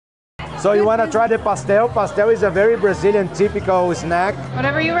So you want to try the pastel? Pastel is a very Brazilian typical snack.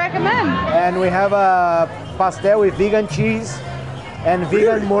 Whatever you recommend. And we have a pastel with vegan cheese and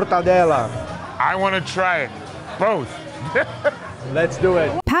vegan mortadella. I want to try it, both. Let's do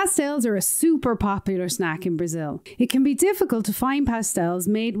it. Pastels are a super popular snack in Brazil. It can be difficult to find pastels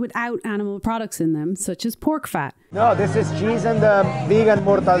made without animal products in them, such as pork fat. No, this is cheese and the vegan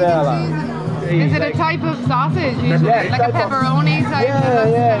mortadella. Is it a type of sausage usually? Yeah, like a pepperoni type?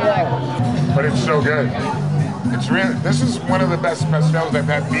 Yeah. But it's so good. It's really, this is one of the best pastels I've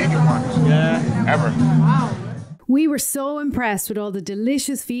had, vegan ones, ever. Wow. We were so impressed with all the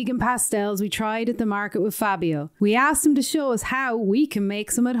delicious vegan pastels we tried at the market with Fabio. We asked him to show us how we can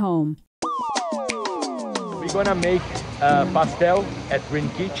make some at home. We're gonna make pastel at Green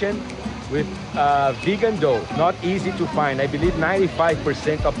Kitchen with vegan dough. Not easy to find. I believe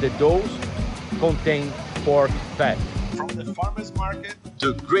 95% of the doughs contain pork fat. From the farmer's market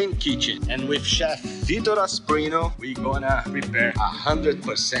to Green Kitchen, and with Chef Vitor Asprino, we're gonna prepare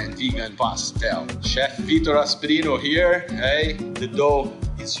 100% vegan pastel. Chef Vitor Asprino here. Hey, the dough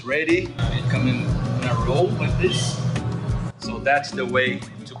is ready. It comes in a roll like this. So that's the way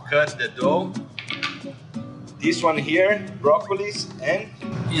to cut the dough. This one here, broccolis and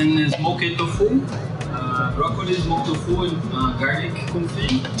smoked tofu, broccoli, smoked tofu, and garlic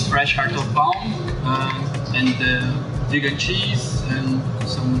confit, fresh heart of palm, and vegan cheese and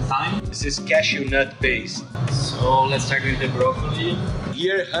some thyme. this is cashew nut base. So let's start with the broccoli.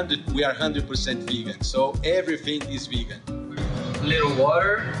 Here we are 100% vegan, so everything is vegan. A little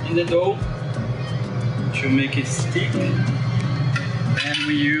water in the dough to make it stick. And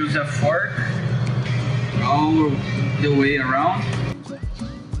we use a fork all the way around.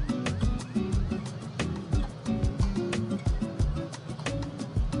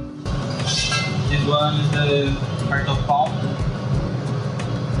 This one is the heart of palm.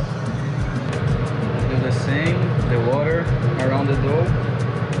 Do the same, the water around the dough.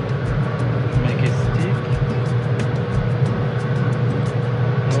 Make it stick.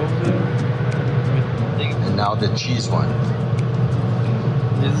 Close it. And now the cheese one.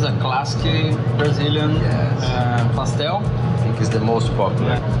 This is a classic Brazilian pastel. I think it's the most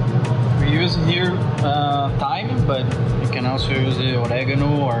popular. We use here thyme, but you can also use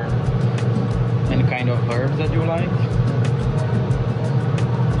oregano or any kind of herbs that you like.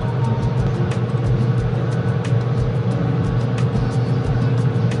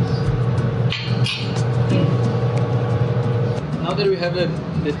 Now that we have the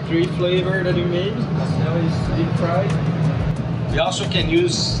three flavor that we made, pastel is deep fried. We also can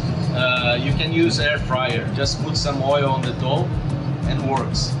use, you can use air fryer. Just put some oil on the dough and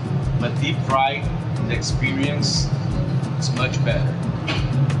works. But deep fry, the experience is much better.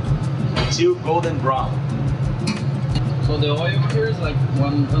 Until golden brown. So the oil here is like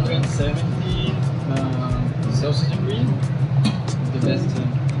 170 Celsius degree. The best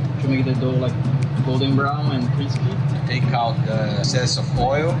to make the dough like golden brown and crispy. Take out the excess of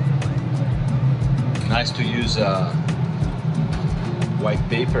oil. Nice to use white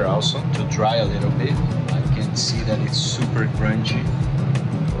paper also to dry a little bit. I can see that it's super crunchy.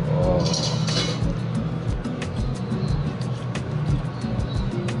 Oh.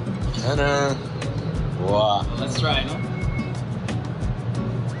 Ta-da! Wow. Let's try, no?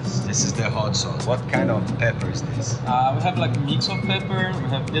 This is the hot sauce. What kind of pepper is this? We have like a mix of pepper. We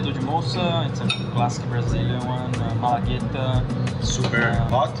have dedo de moça. It's a classic Brazilian one. Malagueta. Super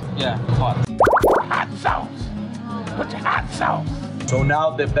hot? Yeah, hot. Hot sauce. Put your hot sauce. So now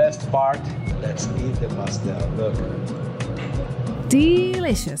the best part. Let's eat the pastel. Look.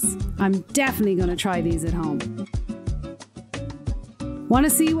 Delicious. I'm definitely going to try these at home. Want to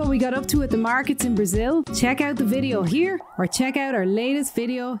see what we got up to at the markets in Brazil? Check out the video here or check out our latest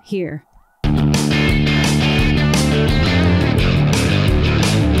video here.